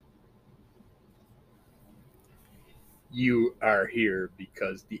You are here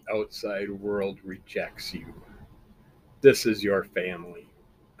because the outside world rejects you. This is your family.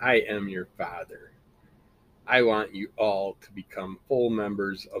 I am your father. I want you all to become full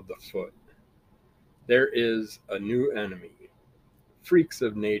members of the Foot. There is a new enemy, freaks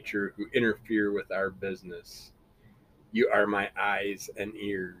of nature who interfere with our business. You are my eyes and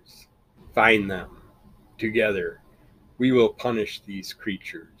ears. Find them. Together, we will punish these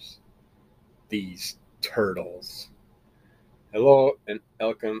creatures, these turtles. Hello and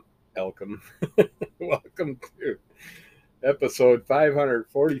welcome, welcome to episode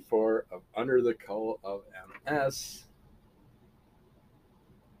 544 of Under the Cull of MS.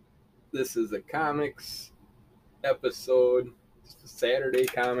 This is a comics episode. It's a Saturday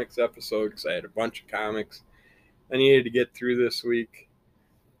comics episode because I had a bunch of comics I needed to get through this week.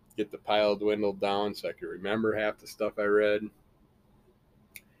 Get the pile dwindled down so I could remember half the stuff I read.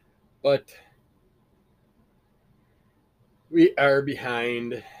 But we are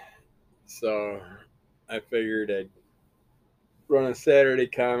behind, so I figured I'd run a Saturday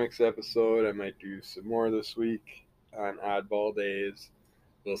comics episode. I might do some more this week on oddball days.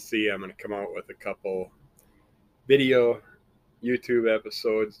 We'll see. I'm going to come out with a couple video YouTube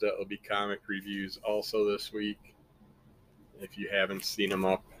episodes that will be comic reviews also this week. If you haven't seen them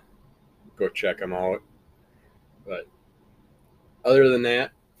up, go check them out. But other than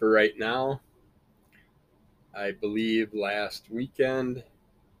that, for right now, I believe last weekend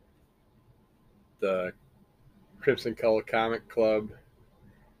the Crimson Cull Comic Club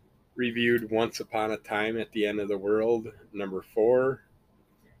reviewed Once Upon a Time at the End of the World, number 4.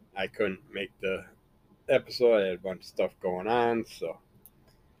 I couldn't make the episode. I had a bunch of stuff going on, so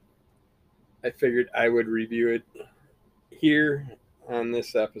I figured I would review it here on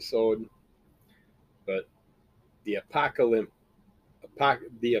this episode. But the apocalyptics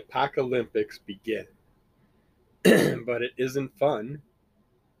begin. But it isn't fun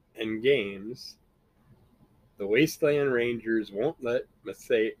and games. The Wasteland Rangers won't let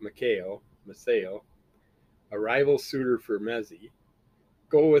Maceo, a rival suitor for Mezzi,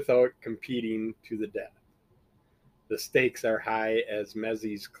 go without competing to the death. The stakes are high as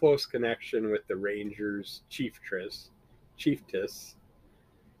Mezzi's close connection with the Rangers' chiefess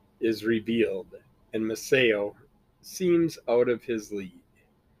is revealed, and Maceo seems out of his league.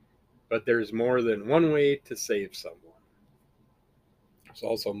 But there's more than one way to save someone. There's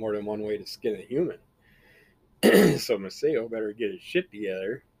also more than one way to skin a human. So Maceo better get his shit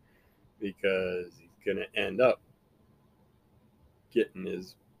together because he's going to end up getting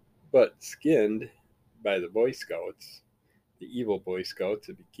his butt skinned by the Boy Scouts, the evil Boy Scouts,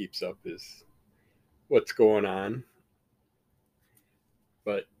 if he keeps up his what's going on.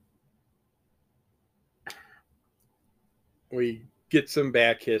 But we get some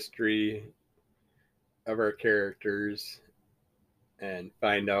back history of our characters and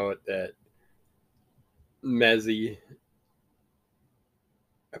find out that Mezzi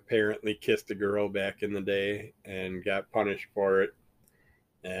apparently kissed a girl back in the day and got punished for it.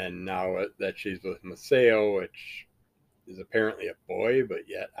 And now that she's with Maceo, which is apparently a boy, but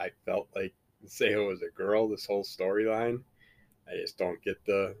yet I felt like Maceo was a girl this whole storyline. I just don't get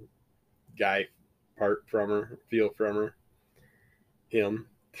the guy part from her, feel from her. Him,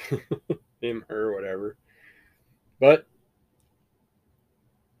 him, her, whatever. But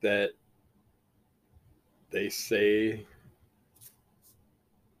that they say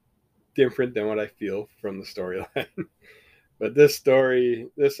different than what I feel from the storyline. But this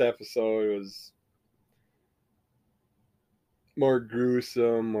episode was more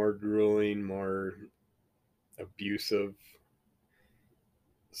gruesome, more grueling, more abusive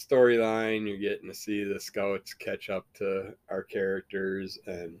storyline. You're getting to see the scouts catch up to our characters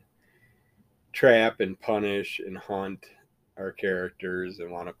and trap and punish and hunt our characters and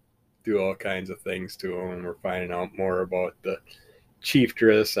want to do all kinds of things to them. And we're finding out more about the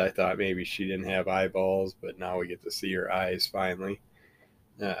chieftress. I thought maybe she didn't have eyeballs, but now we get to see her eyes finally.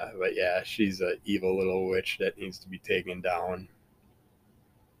 But yeah, she's an evil little witch that needs to be taken down.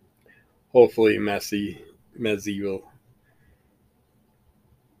 Hopefully Mezzi will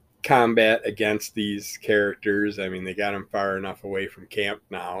combat against these characters. I mean, they got them far enough away from camp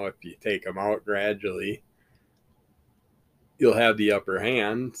now. If you take them out gradually, you'll have the upper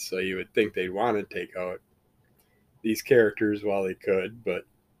hand. So you would think they'd want to take out these characters while they could, but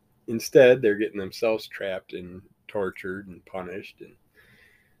instead they're getting themselves trapped and tortured and punished, and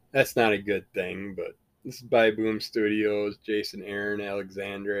that's not a good thing. But this is by Boom Studios, Jason Aaron,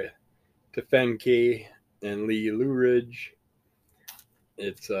 Alexandra Tefenke, and Lee Louridge.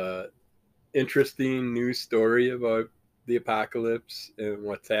 It's a interesting news story about the apocalypse and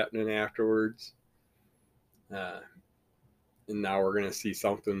what's happening afterwards. And now we're going to see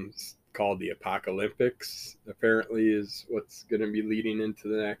something called the Apocalyptics, apparently, is what's going to be leading into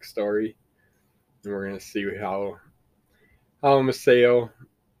the next story. And we're going to see how Maseo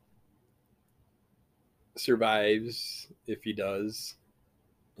survives, if he does.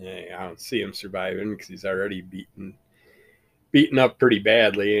 I don't see him surviving because he's already beaten up pretty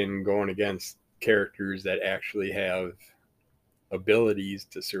badly and going against characters that actually have abilities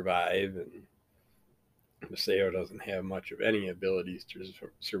to survive. And Maseo doesn't have much of any abilities to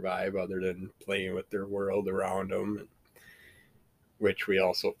survive other than playing with their world around him, which we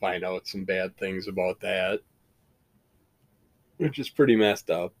also find out some bad things about that, which is pretty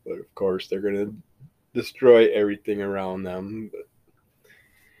messed up. But of course, they're going to destroy everything around them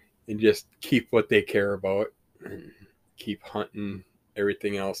and just keep what they care about and keep hunting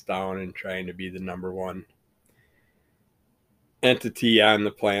everything else down and trying to be the number one entity on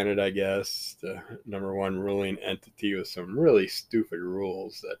the planet, I guess. The number one ruling entity with some really stupid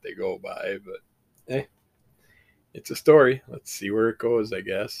rules that they go by. But hey, it's a story. Let's see where it goes, I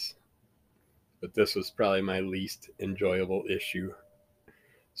guess. But this was probably my least enjoyable issue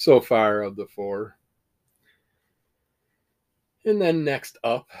so far of the 4. And then next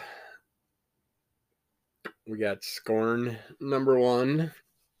up, we got Scorn number 1.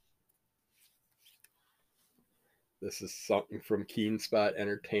 This is something from Keen Spot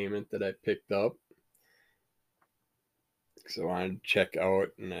Entertainment that I picked up. So I wanted to check out,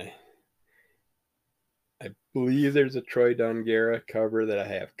 and I believe there's a Troy Dungara cover that I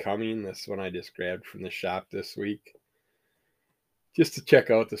have coming. This one I just grabbed from the shop this week, just to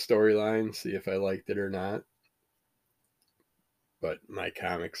check out the storyline, see if I liked it or not. But my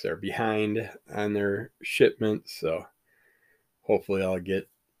comics are behind on their shipments, so hopefully I'll get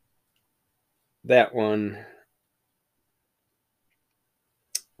that one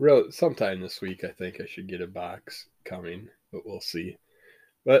sometime this week. I think I should get a box coming, but we'll see.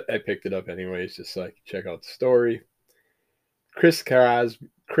 But I picked it up anyways, just so I could check out the story. Chris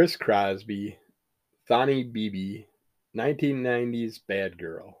Crosby, Thani Bibi, 1990s bad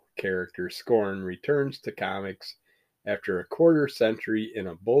girl character Scorn returns to comics after a quarter century in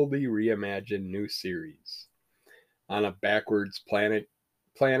a boldly reimagined new series. On a backwards planet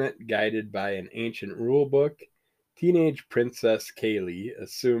guided by an ancient rule book, teenage Princess Kaylee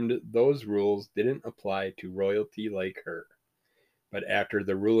assumed those rules didn't apply to royalty like her. But after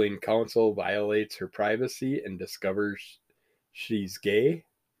the ruling council violates her privacy and discovers she's gay,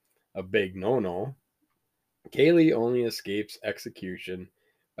 a big no-no, Kaylee only escapes execution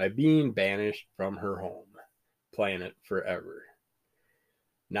by being banished from her home planet forever.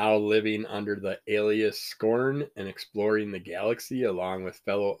 Now living under the alias Scorn and exploring the galaxy along with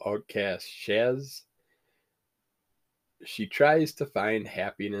fellow outcast Shaz, she tries to find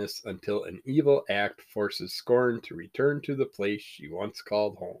happiness until an evil act forces Scorn to return to the place she once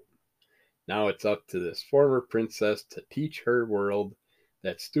called home. Now it's up to this former princess to teach her world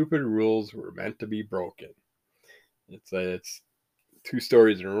that stupid rules were meant to be broken. It's 2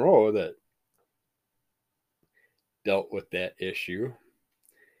 stories in a row that dealt with that issue.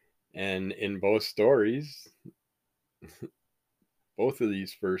 And in both stories, both of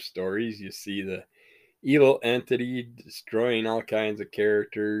these first stories, you see the evil entity destroying all kinds of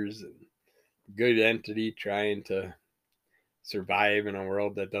characters and good entity trying to survive in a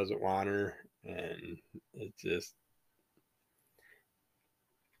world that doesn't want her. And it's just,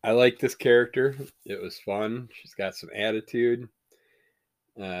 I like this character. It was fun. She's got some attitude.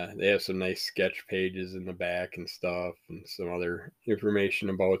 They have some nice sketch pages in the back and stuff, and some other information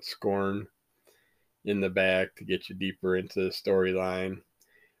about Scorn in the back to get you deeper into the storyline.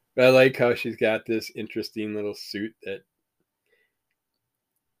 But I like how she's got this interesting little suit that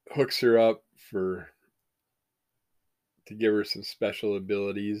hooks her up to give her some special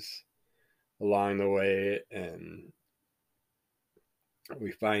abilities along the way, and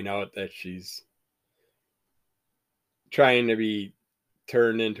we find out that she's trying to be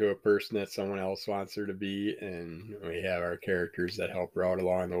turned into a person that someone else wants her to be, and we have our characters that help her out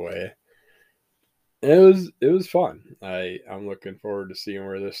along the way. And it was fun. I'm looking forward to seeing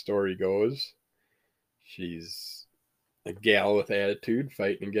where this story goes. She's a gal with attitude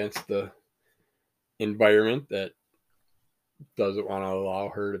fighting against the environment that doesn't want to allow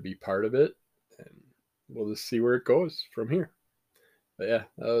her to be part of it, and we'll just see where it goes from here. But yeah,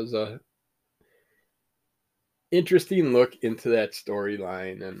 that was a interesting look into that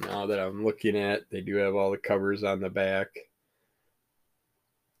storyline. And now that I'm looking at, they do have all the covers on the back.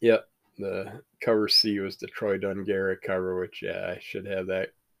 Yep, the cover C was the Troy Dungara cover, which I should have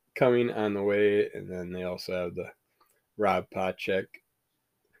that coming on the way. And then they also have the Rob Pacek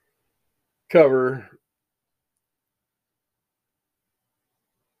cover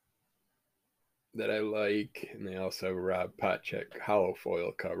that I like. And they also have a Rob Potchek hollow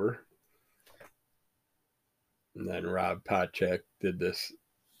foil cover. And then Rob Potchek did this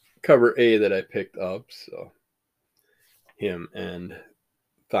cover A that I picked up. So him and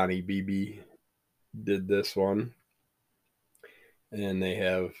Thani Bibi did this one. And they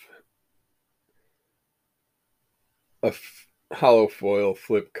have a hollow foil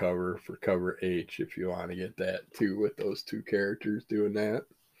flip cover for cover H if you want to get that too, with those two characters doing that.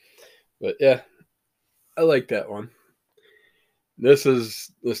 But yeah, I like that one. This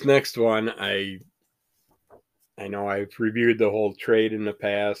next one, I know I've reviewed the whole trade in the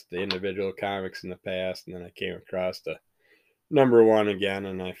past, the individual comics in the past, and then I came across the number one again,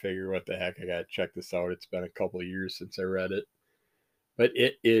 and I figured, what the heck, I gotta check this out. It's been a couple of years since I read it. But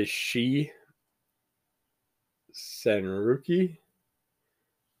it is Shi Senryaku.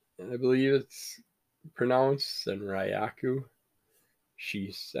 I believe it's pronounced Senryaku. Shi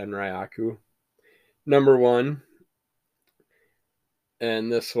Senryaku. Number one. And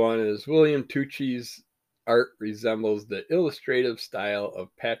this one is William Tucci's art resembles the illustrative style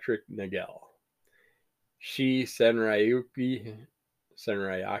of Patrick Nagel. Shi Senryaku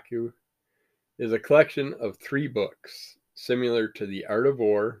is a collection of 3 books, similar to The Art of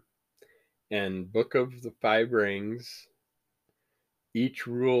War and Book of the Five Rings. Each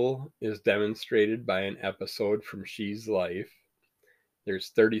rule is demonstrated by an episode from Shi's life. There's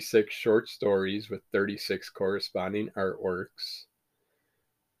 36 short stories with 36 corresponding artworks.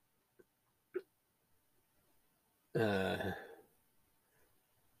 Yeah,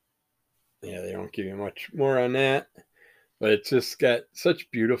 they don't give you much more on that, but it's just got such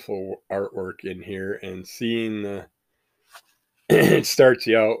beautiful artwork in here. And seeing the it starts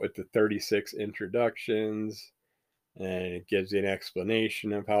you out with the 36 introductions, and it gives you an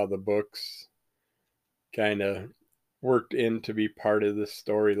explanation of how the books kind of worked in to be part of the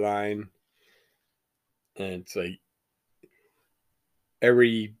storyline. And it's like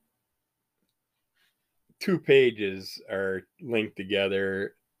every 2 pages are linked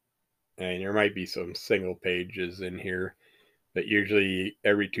together, and there might be some single pages in here, but usually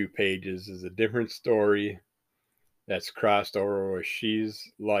every 2 pages is a different story that's crossed over with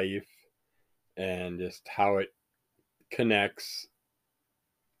Shi's life and just how it connects,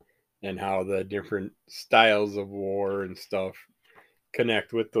 and how the different styles of war and stuff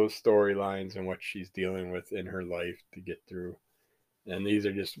connect with those storylines and what she's dealing with in her life to get through. And these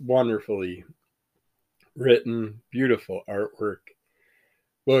are just wonderfully written, beautiful artwork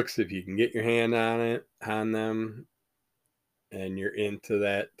books. If you can get your hand on them, and you're into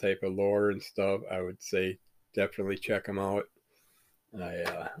that type of lore and stuff, I would say definitely check them out.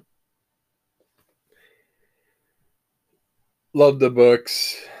 I love the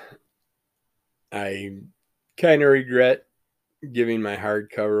books. I kind of regret giving my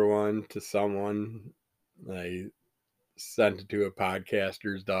hardcover one to someone. I sent it to a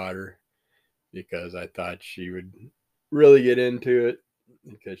podcaster's daughter because I thought she would really get into it,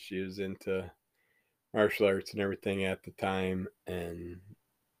 because she was into martial arts and everything at the time, and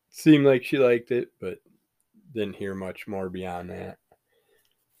seemed like she liked it, but didn't hear much more beyond that.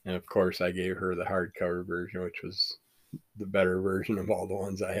 And of course, I gave her the hardcover version, which was the better version of all the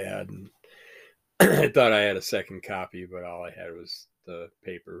ones I had. And I thought I had a second copy, but all I had was the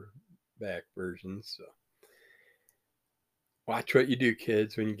paperback version. So watch what you do,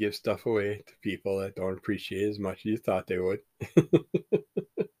 kids, when you give stuff away to people that don't appreciate it as much as you thought they would.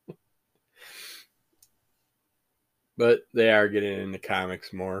 But they are getting into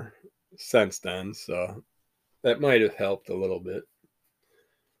comics more since then, so that might have helped a little bit.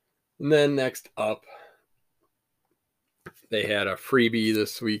 And then next up, they had a freebie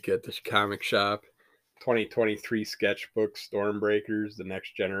this week at the comic shop. 2023 sketchbook Stormbreakers, the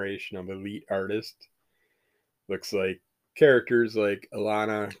next generation of elite artists. Looks like characters like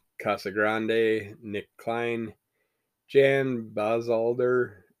Alana Casagrande, Nick Klein, Jan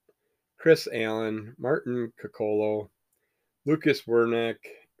Bazalder, Chris Allen, Martin Coccolo, Lucas Wernick,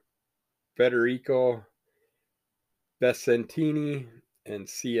 Federico Besentini, and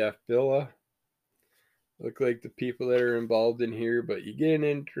CF Villa. Look like the people that are involved in here, but you get an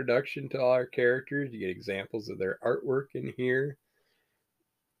introduction to all our characters. You get examples of their artwork in here.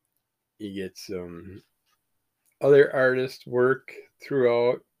 You get some other artists' work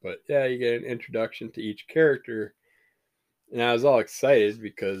throughout, but yeah, you get an introduction to each character. And I was all excited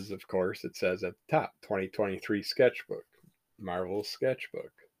because, of course, it says at the top 2023 sketchbook, Marvel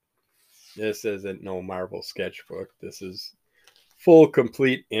sketchbook. This isn't no Marvel sketchbook. This is full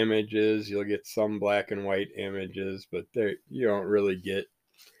complete images. You'll get some black and white images, but you don't really get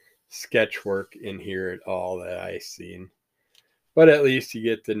sketch work in here at all that I've seen. But at least you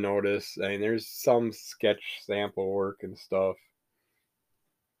get to notice. I mean, there's some sketch sample work and stuff,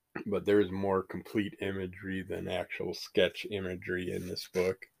 but there's more complete imagery than actual sketch imagery in this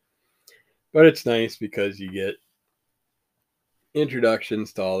book. But it's nice because you get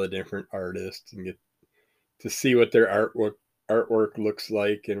introductions to all the different artists and get to see what their artwork looks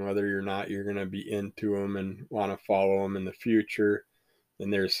like, and whether or not you're going to be into them and want to follow them in the future.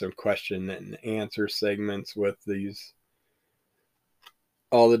 And there's some question and answer segments with these,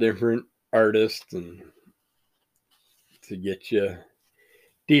 all the different artists, and to get you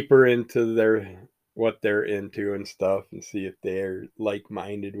deeper into what they're into and stuff, and see if they're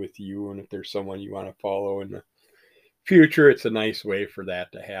like-minded with you, and if there's someone you want to follow in the future. It's a nice way for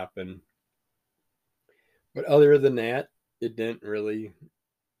that to happen. But other than that, it didn't really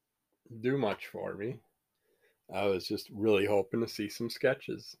do much for me. I was just really hoping to see some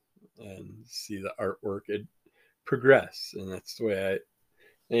sketches and see the artwork progress. And that's the way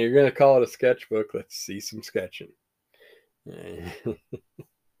and you're going to call it a sketchbook. Let's see some sketching. All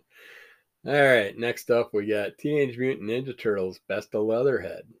right, next up we got Teenage Mutant Ninja Turtles Best of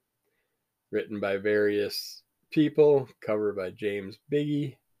Leatherhead, written by various people, cover by James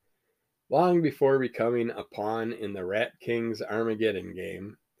Biggie. Long before becoming a pawn in the Rat King's Armageddon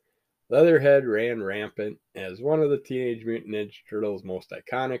game, Leatherhead ran rampant as one of the Teenage Mutant Ninja Turtles' most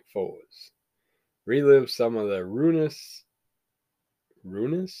iconic foes. Relive some of the ruinous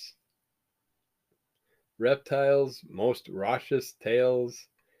reptiles' most raucous tales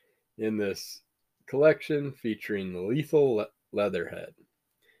in this collection featuring the lethal Leatherhead.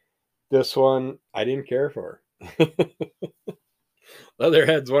 This one I didn't care for.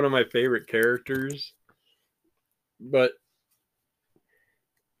 Leatherhead's one of my favorite characters, but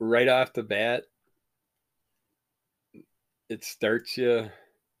right off the bat, it starts you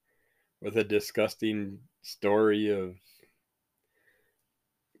with a disgusting story of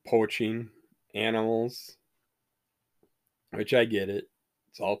poaching animals, which I get it.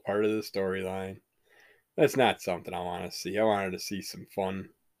 It's all part of the storyline. That's not something I want to see. I wanted to see some fun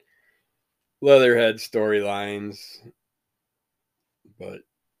Leatherhead storylines, but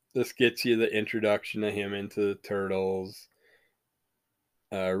this gets you the introduction of him into the Turtles,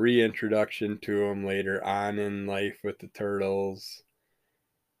 reintroduction to him later on in life with the Turtles,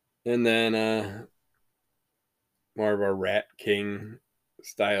 and then more of a Rat King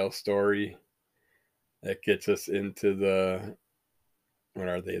style story that gets us into the, what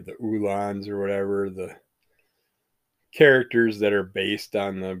are they, the Ulans or whatever, the characters that are based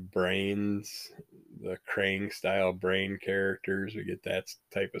on the brains, the Krang style brain characters. We get that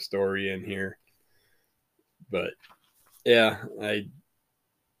type of story in here. But yeah,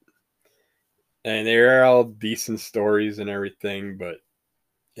 and they're all decent stories and everything, but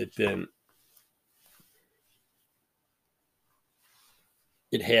it didn't.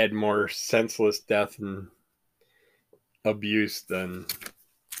 It had more senseless death and abuse than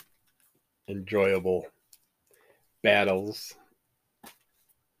enjoyable battles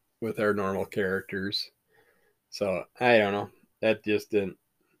with our normal characters. So I don't know. That just didn't.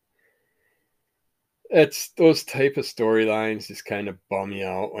 It's those type of storylines just kind of bum you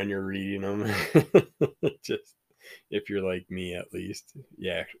out when you're reading them. Just if you're like me, at least,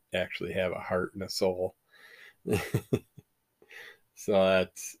 you actually have a heart and a soul. So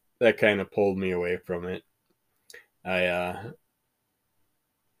that kind of pulled me away from it. But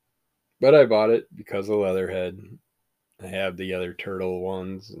I bought it because of Leatherhead. I have the other turtle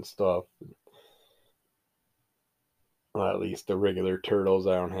ones and stuff. Well, at least the regular turtles.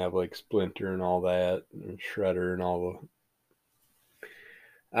 I don't have like Splinter and all that, and Shredder and all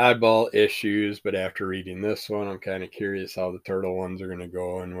the oddball issues. But after reading this one, I'm kind of curious how the turtle ones are going to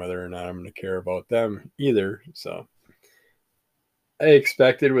go and whether or not I'm going to care about them either. So I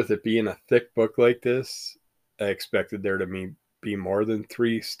expected, with it being a thick book like this, I expected there to be more than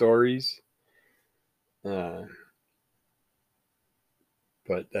 3 stories. But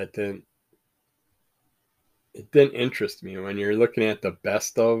that didn't. It didn't interest me. When you're looking at the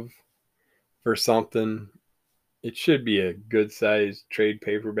best of for something, it should be a good sized trade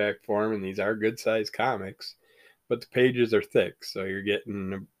paperback form, and these are good sized comics, but the pages are thick, so you're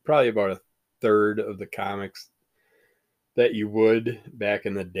getting probably about a third of the comics that you would back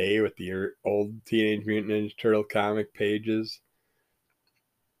in the day with the old Teenage Mutant Ninja Turtle comic pages.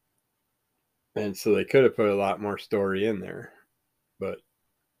 And so they could have put a lot more story in there, but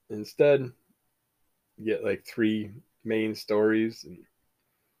instead you get like 3 main stories, and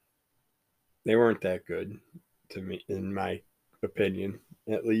they weren't that good to me, in my opinion,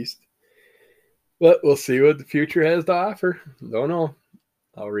 at least. But we'll see what the future has to offer. Don't know.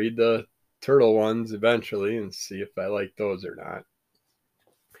 I'll read the turtle ones eventually and see if I like those or not.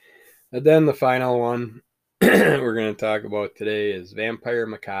 And then the final one we're going to talk about today is Vampire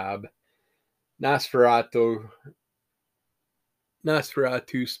Macabre, Nosferatu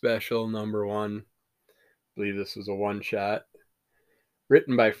Special #1. I believe this was a one-shot.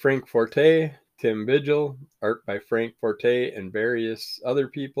 Written by Frank Forte, Tim Vigil, art by Frank Forte and various other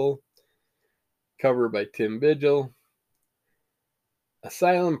people. Cover by Tim Vigil.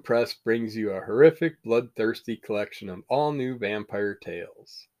 Asylum Press brings you a horrific, bloodthirsty collection of all-new vampire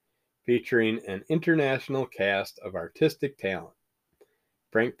tales, featuring an international cast of artistic talent.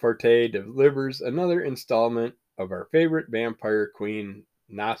 Frank Forte delivers another installment of our favorite vampire queen,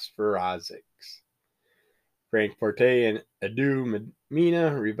 Nosferatu. Frank Forte and Edu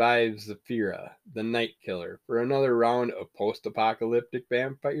Mina revives Zafira, the Night Killer, for another round of post-apocalyptic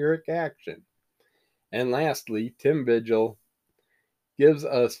vampiric action. And lastly, Tim Vigil gives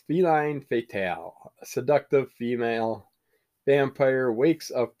us Feline Fatale, a seductive female vampire wakes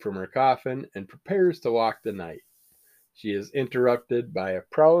up from her coffin and prepares to walk the night. She is interrupted by a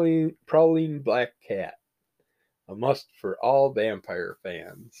prowling black cat, a must for all vampire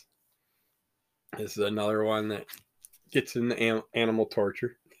fans. This is another one that gets into animal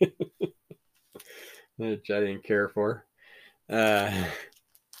torture, which I didn't care for. And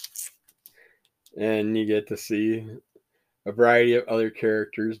you get to see a variety of other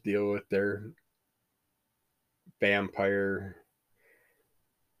characters deal with their vampire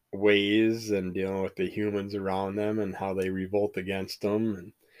ways and dealing with the humans around them and how they revolt against them.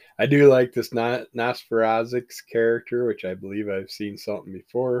 And I do like this Nosferatu character, which I believe I've seen something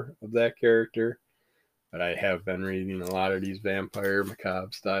before of that character. But I have been reading a lot of these Vampire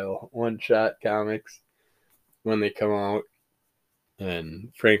Macabre style one-shot comics when they come out.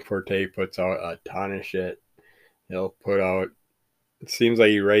 And Frank Forte puts out a ton of shit. He'll put out, it seems like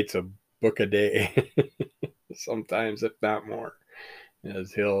he writes a book a day, sometimes, if not more.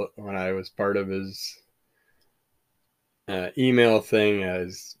 As when I was part of his email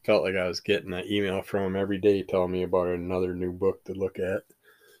thing, felt like I was getting an email from him every day telling me about another new book to look at.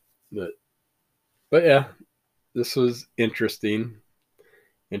 But yeah, this was interesting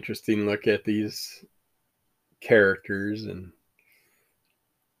look at these characters and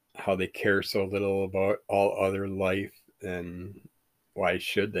how they care so little about all other life, and why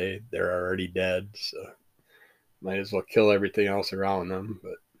should they? They're already dead, so might as well kill everything else around them.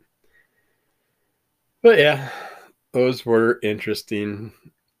 But yeah, those were interesting.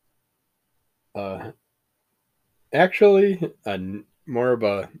 Actually, more of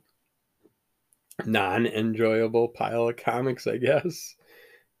a non-enjoyable pile of comics, I guess.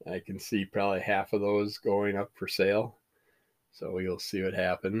 I can see probably half of those going up for sale, so we'll see what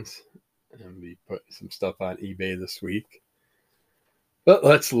happens. And we put some stuff on eBay this week. But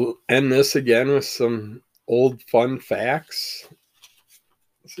let's end this again with some old fun facts.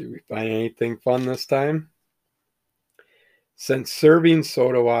 Let's see if we find anything fun this time. Since serving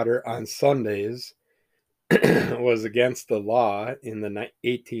soda water on Sundays was against the law in the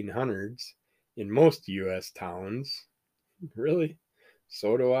 1800s in most U.S. towns, really,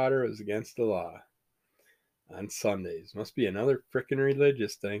 soda water was against the law on Sundays. Must be another frickin'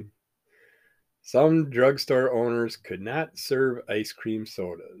 religious thing. Some drugstore owners could not serve ice cream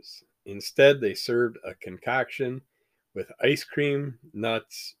sodas. Instead, they served a concoction with ice cream,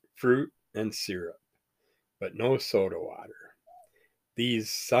 nuts, fruit, and syrup, but no soda water.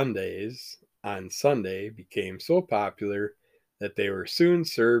 These sundaes on Sunday became so popular that they were soon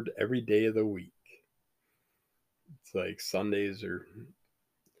served every day of the week. It's like Sundays are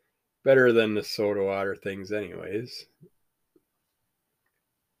better than the soda water things anyways.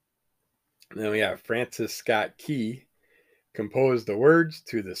 Then we have Francis Scott Key composed the words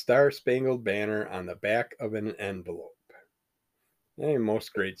to the Star-Spangled Banner on the back of an envelope. And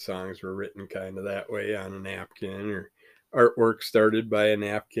most great songs were written kind of that way, on a napkin, or artwork started by a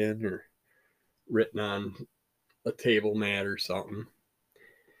napkin, or written on a table mat or something.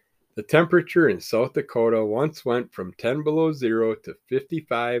 The temperature in South Dakota once went from 10 below zero to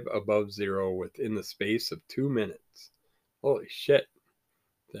 55 above zero within the space of 2 minutes. Holy shit.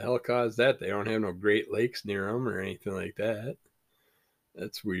 The hell caused that? They don't have no Great Lakes near them or anything like that.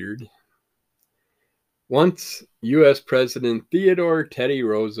 That's weird. Once, U.S. President Theodore Teddy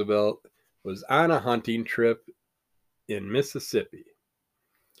Roosevelt was on a hunting trip in Mississippi.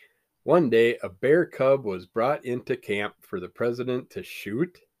 One day, a bear cub was brought into camp for the president to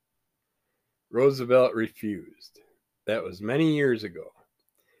shoot. Roosevelt refused. That was many years ago.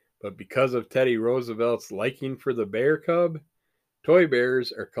 But because of Teddy Roosevelt's liking for the bear cub, toy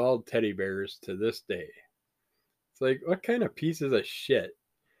bears are called teddy bears to this day. It's like, what kind of pieces of shit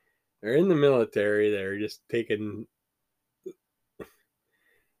They're in the military. They're just taking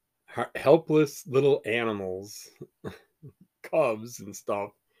helpless little animals, cubs and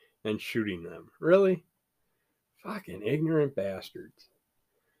stuff, and shooting them. Really? Fucking ignorant bastards.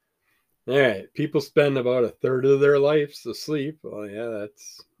 All right. People spend about a third of their lives asleep. Well, yeah,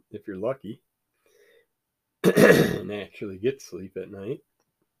 that's if you're lucky and actually get sleep at night.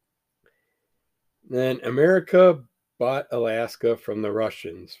 Then America bought Alaska from the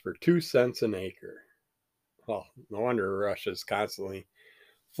Russians for 2 cents an acre. Well, no wonder Russia's constantly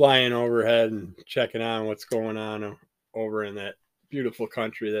flying overhead and checking on what's going on over in that beautiful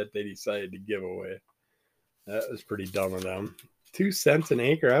country that they decided to give away. That was pretty dumb of them. 2 cents an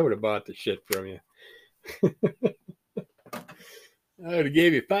acre? I would have bought the shit from you. I would have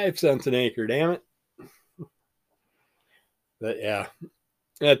gave you 5 cents an acre, damn it. But yeah,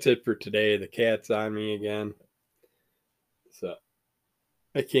 that's it for today. The cat's on me again. So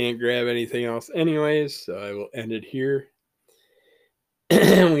I can't grab anything else anyways, so I will end it here.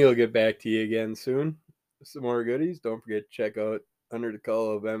 We'll get back to you again soon with some more goodies. Don't forget to check out Under the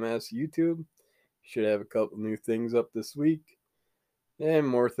Call of MS YouTube. Should have a couple new things up this week and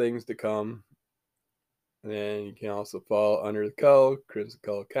more things to come. And you can also follow Under the Cull, Crimson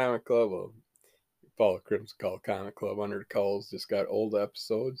Cull Comic Club. Well, follow Crimson Cull Comic Club. Under the Cull's just got old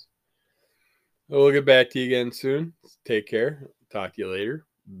episodes. We'll get back to you again soon. Take care. Talk to you later.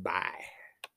 Bye.